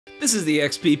This is the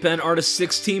XP Pen Artist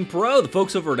 16 Pro. The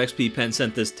folks over at XP Pen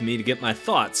sent this to me to get my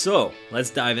thoughts, so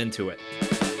let's dive into it.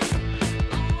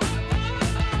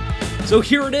 So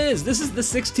here it is. This is the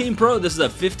 16 Pro. This is a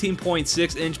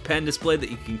 15.6-inch pen display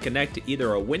that you can connect to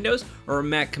either a Windows or a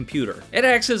Mac computer. It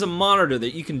acts as a monitor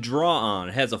that you can draw on.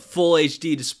 It has a full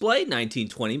HD display,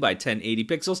 1920 by 1080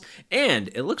 pixels, and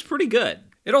it looks pretty good.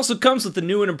 It also comes with the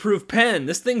new and improved pen.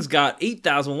 This thing's got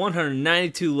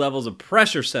 8,192 levels of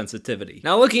pressure sensitivity.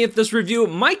 Now looking at this review,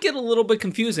 it might get a little bit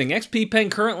confusing. XP Pen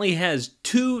currently has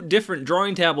two different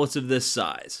drawing tablets of this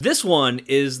size. This one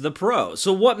is the Pro.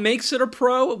 So what makes it a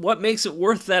Pro? What makes it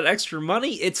worth that extra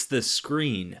money? It's the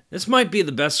screen. This might be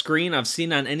the best screen I've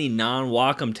seen on any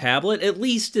non-Wacom tablet, at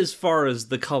least as far as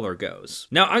the color goes.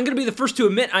 Now I'm gonna be the first to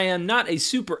admit I am not a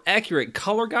super accurate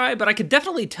color guy, but I could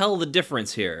definitely tell the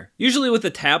difference here. Usually with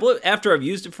the tablet, after I've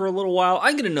used it for a little while,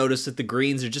 I'm going to notice that the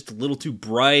greens are just a little too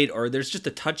bright, or there's just a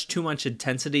touch too much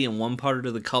intensity in one part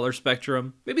of the color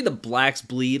spectrum. Maybe the blacks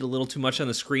bleed a little too much on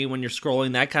the screen when you're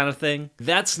scrolling, that kind of thing.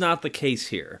 That's not the case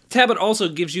here. The tablet also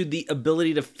gives you the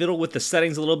ability to fiddle with the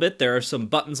settings a little bit. There are some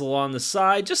buttons along the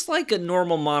side, just like a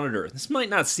normal monitor. This might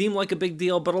not seem like a big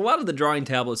deal, but a lot of the drawing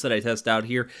tablets that I test out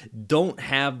here don't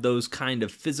have those kind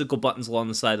of physical buttons along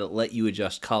the side that let you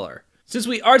adjust color. Since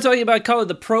we are talking about color,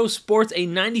 the Pro sports a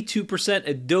 92%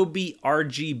 Adobe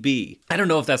RGB. I don't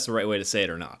know if that's the right way to say it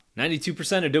or not.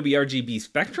 92% Adobe RGB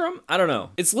spectrum? I don't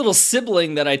know. Its little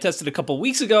sibling that I tested a couple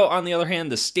weeks ago, on the other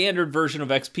hand, the standard version of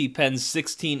XP Pen's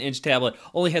 16-inch tablet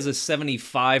only has a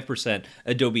 75%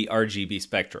 Adobe RGB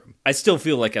spectrum. I still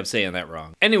feel like I'm saying that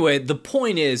wrong. Anyway, the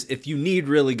point is, if you need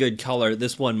really good color,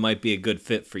 this one might be a good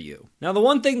fit for you. Now, the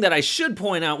one thing that I should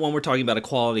point out when we're talking about a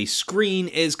quality screen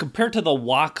is, compared to the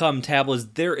Wacom tablets,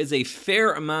 there is a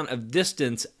fair amount of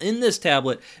distance in this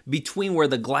tablet between where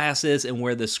the glass is and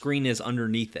where the screen is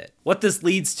underneath it. What this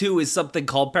leads to is something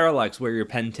called parallax, where your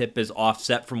pen tip is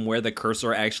offset from where the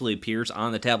cursor actually appears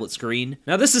on the tablet screen.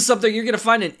 Now this is something you're going to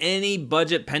find in any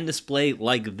budget pen display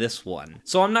like this one.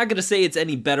 So I'm not going to say it's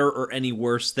any better or any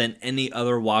worse than any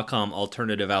other Wacom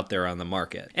alternative out there on the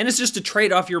market. And it's just a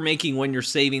trade-off you're making when you're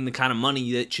saving the kind of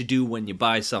money that you do when you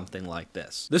buy something like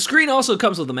this. The screen also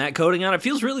comes with a matte coating on it. It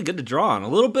feels really good to draw on. A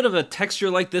little bit of a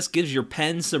texture like this gives your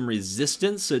pen some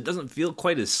resistance, so it doesn't feel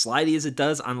quite as slidey as it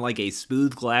does on like a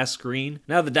smooth glass screen.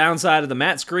 Now the downside of the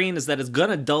matte screen is that it's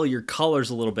gonna dull your colors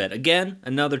a little bit. Again,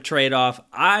 another trade-off.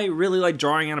 I really like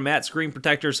drawing on a matte screen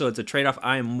protector, so it's a trade-off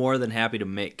I am more than happy to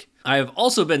make. I have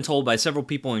also been told by several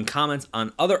people in comments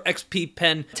on other XP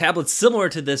Pen tablets similar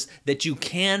to this that you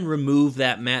can remove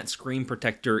that matte screen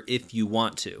protector if you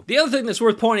want to. The other thing that's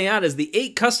worth pointing out is the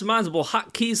 8 customizable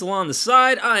hotkeys along the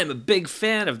side. I am a big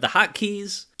fan of the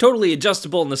hotkeys. Totally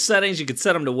adjustable in the settings, you can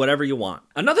set them to whatever you want.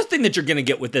 Another thing that you're gonna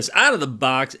get with this out of the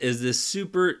box is this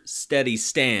super steady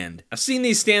stand. I've seen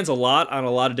these stands a lot on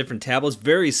a lot of different tablets,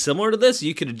 very similar to this.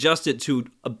 You could adjust it to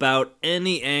about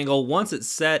any angle. Once it's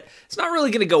set, it's not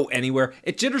really gonna go anywhere.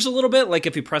 It jitters a little bit, like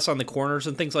if you press on the corners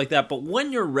and things like that, but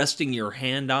when you're resting your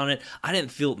hand on it, I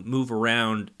didn't feel it move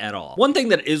around at all. One thing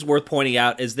that is worth pointing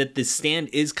out is that this stand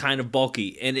is kind of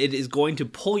bulky, and it is going to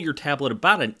pull your tablet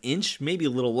about an inch, maybe a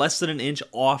little less than an inch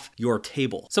off your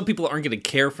table. Some people aren't going to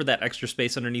care for that extra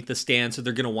space underneath the stand, so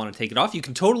they're going to want to take it off. You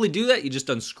can totally do that. You just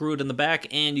unscrew it in the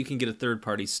back, and you can get a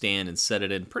third-party stand and set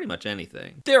it in pretty much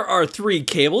anything. There are 3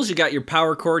 cables. You got your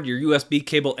power cord, your USB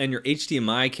cable, and your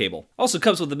HDMI cable. Also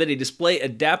comes with a mini display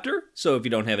adapter, so if you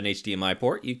don't have an HDMI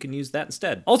port, you can use that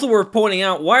instead. Also worth pointing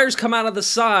out, wires come out of the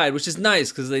side, which is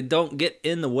nice because they don't get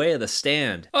in the way of the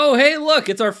stand. Oh, hey, look,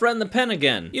 it's our friend the pen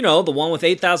again. You know, the one with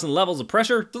 8,000 levels of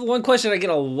pressure. So the one question I get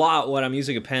a lot when I'm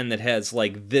using a pen that has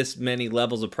like this many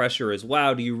levels of pressure is,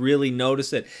 wow, do you really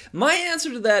notice it? My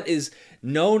answer to that is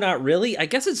no, not really. I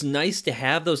guess it's nice to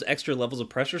have those extra levels of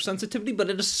pressure sensitivity, but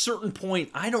at a certain point,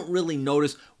 I don't really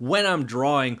notice when I'm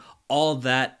drawing all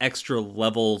that extra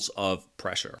levels of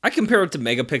pressure. I compare it to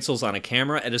megapixels on a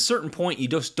camera. At a certain point, you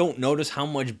just don't notice how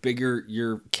much bigger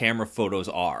your camera photos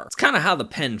are. It's kind of how the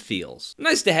pen feels.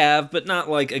 Nice to have, but not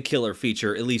like a killer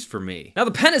feature, at least for me. Now,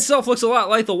 the pen itself looks a lot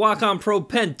like the Wacom Pro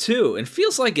Pen 2, and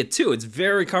feels like it too. It's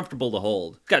very comfortable to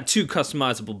hold. It's got 2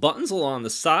 customizable buttons along the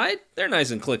side. They're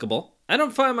nice and clickable. I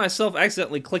don't find myself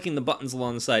accidentally clicking the buttons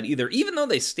along the side either, even though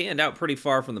they stand out pretty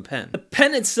far from the pen. The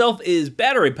pen itself is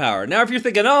battery powered. Now, if you're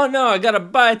thinking, oh no, I gotta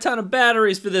buy a ton of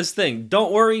batteries for this thing,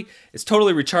 don't worry, it's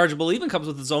totally rechargeable. It even comes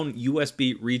with its own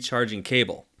USB recharging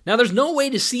cable. Now there's no way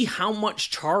to see how much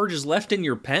charge is left in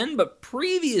your pen, but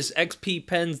previous XP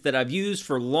pens that I've used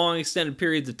for long extended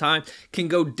periods of time can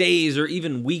go days or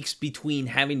even weeks between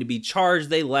having to be charged.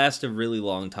 They last a really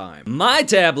long time. My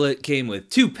tablet came with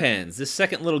 2 pens. This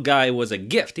second little guy was a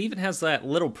gift. It even has that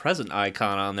little present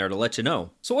icon on there to let you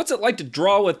know. So what's it like to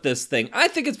draw with this thing? I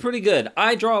think it's pretty good.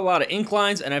 I draw a lot of ink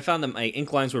lines, and I found that my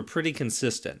ink lines were pretty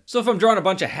consistent. So if I'm drawing a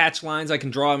bunch of hatch lines, I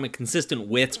can draw them at consistent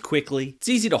widths quickly. It's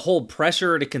easy to hold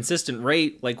pressure at a consistent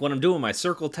rate. Like when I'm doing my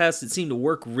circle test, it seemed to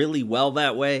work really well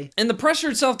that way. And the pressure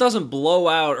itself doesn't blow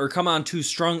out or come on too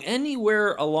strong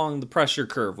anywhere along the pressure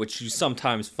curve, which you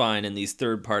sometimes find in these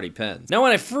third-party pens. Now,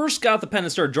 when I first got the pen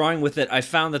and started drawing with it, I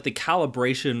found that the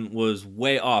calibration was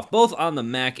way off, both on the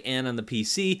Mac and on the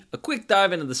PC. A quick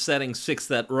dive into the settings fixed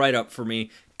that right up for me.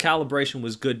 Calibration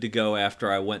was good to go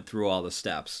after I went through all the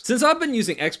steps. Since I've been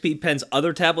using XP Pen's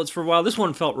other tablets for a while, this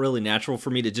one felt really natural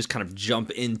for me to just kind of jump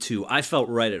into. I felt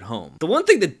right at home. The one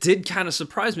thing that did kind of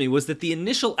surprise me was that the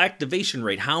initial activation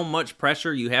rate, how much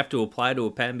pressure you have to apply to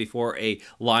a pen before a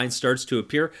line starts to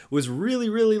appear, was really,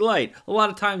 really light. A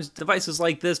lot of times devices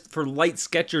like this for light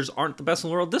sketchers aren't the best in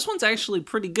the world. This one's actually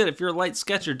pretty good. If you're a light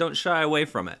sketcher, don't shy away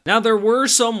from it. Now, there were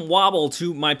some wobble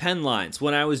to my pen lines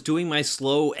when I was doing my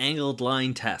slow angled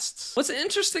line test. What's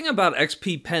interesting about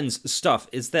XP Pen's stuff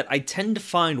is that I tend to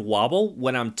find wobble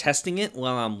when I'm testing it, when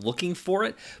I'm looking for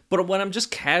it, but when I'm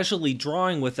just casually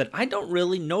drawing with it, I don't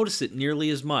really notice it nearly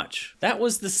as much. That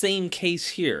was the same case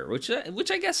here, which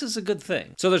I guess is a good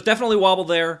thing. So there's definitely wobble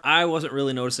there. I wasn't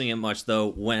really noticing it much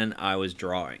though when I was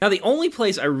drawing. Now the only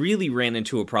place I really ran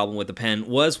into a problem with the pen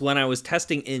was when I was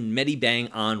testing in Medibang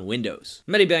on Windows.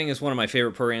 Medibang is one of my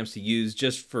favorite programs to use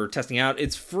just for testing out.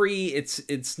 It's free,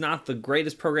 it's not the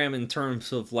greatest program in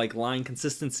terms of like line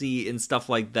consistency and stuff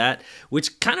like that,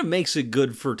 which kind of makes it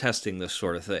good for testing this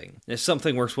sort of thing. If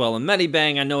something works well in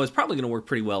Medibang, I know it's probably going to work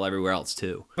pretty well everywhere else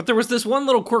too. But there was this one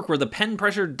little quirk where the pen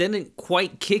pressure didn't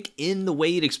quite kick in the way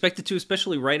you'd expect it to,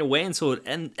 especially right away, and so it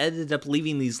ended up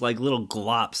leaving these like little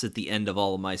glops at the end of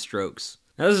all of my strokes.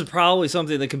 Now this is probably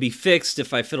something that can be fixed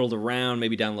if I fiddled around,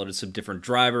 maybe downloaded some different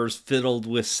drivers, fiddled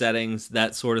with settings,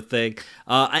 that sort of thing.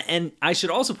 And I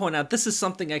should also point out, this is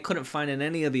something I couldn't find in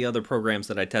any of the other programs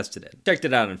that I tested it. Checked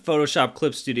it out in Photoshop,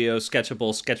 Clip Studio,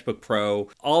 Sketchable, Sketchbook Pro.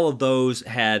 All of those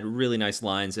had really nice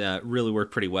lines, really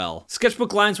worked pretty well.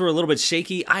 Sketchbook lines were a little bit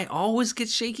shaky. I always get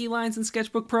shaky lines in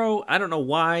Sketchbook Pro. I don't know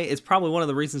why. It's probably one of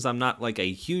the reasons I'm not like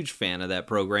a huge fan of that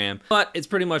program, but it's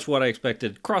pretty much what I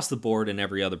expected across the board in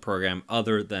every other program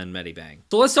other than Medibang.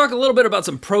 So let's talk a little bit about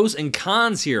some pros and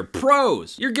cons here.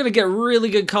 Pros! You're gonna get really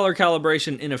good color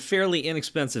calibration in a fairly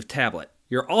inexpensive tablet.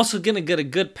 You're also gonna get a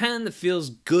good pen that feels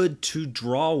good to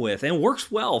draw with and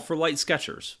works well for light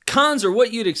sketchers. Cons are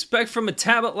what you'd expect from a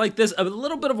tablet like this: a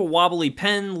little bit of a wobbly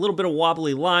pen, a little bit of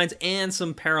wobbly lines, and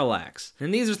some parallax.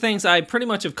 And these are things I pretty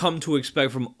much have come to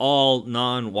expect from all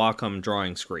non-Wacom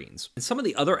drawing screens. And some of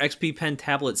the other XP Pen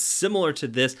tablets similar to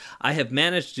this, I have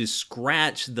managed to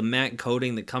scratch the matte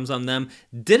coating that comes on them.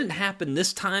 Didn't happen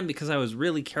this time because I was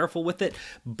really careful with it,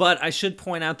 but I should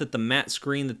point out that the matte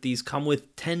screen that these come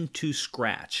with tend to scratch.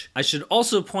 I should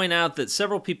also point out that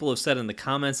several people have said in the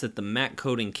comments that the matte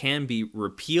coating can be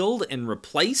repealed and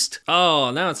replaced.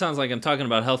 Oh, now it sounds like I'm talking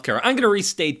about healthcare. I'm going to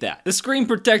restate that. The screen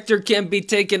protector can be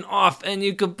taken off and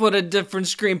you can put a different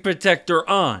screen protector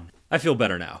on. I feel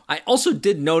better now. I also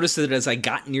did notice that as I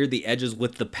got near the edges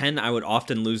with the pen, I would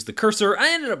often lose the cursor. I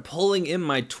ended up pulling in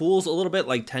my tools a little bit,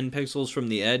 like 10 pixels from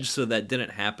the edge, so that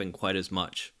didn't happen quite as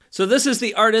much. So this is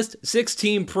the Artist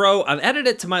 16 Pro. I've added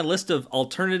it to my list of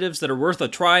alternatives that are worth a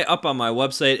try up on my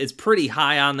website. It's pretty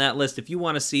high on that list. If you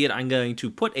want to see it, I'm going to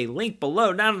put a link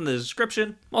below down in the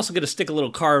description. I'm also going to stick a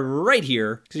little card right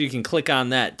here so you can click on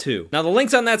that too. Now the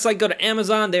links on that site go to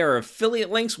Amazon. They are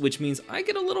affiliate links, which means I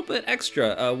get a little bit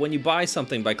extra when you buy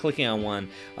something by clicking on one.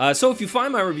 So if you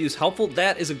find my reviews helpful,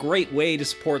 that is a great way to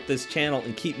support this channel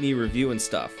and keep me reviewing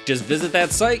stuff. Just visit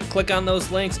that site, click on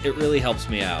those links. It really helps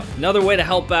me out. Another way to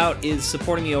help out is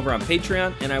supporting me over on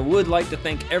Patreon, and I would like to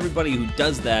thank everybody who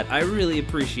does that. I really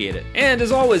appreciate it. And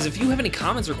as always, if you have any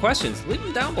comments or questions, leave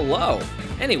them down below.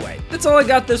 Anyway, that's all I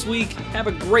got this week. Have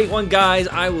a great one, guys.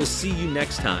 I will see you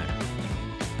next time.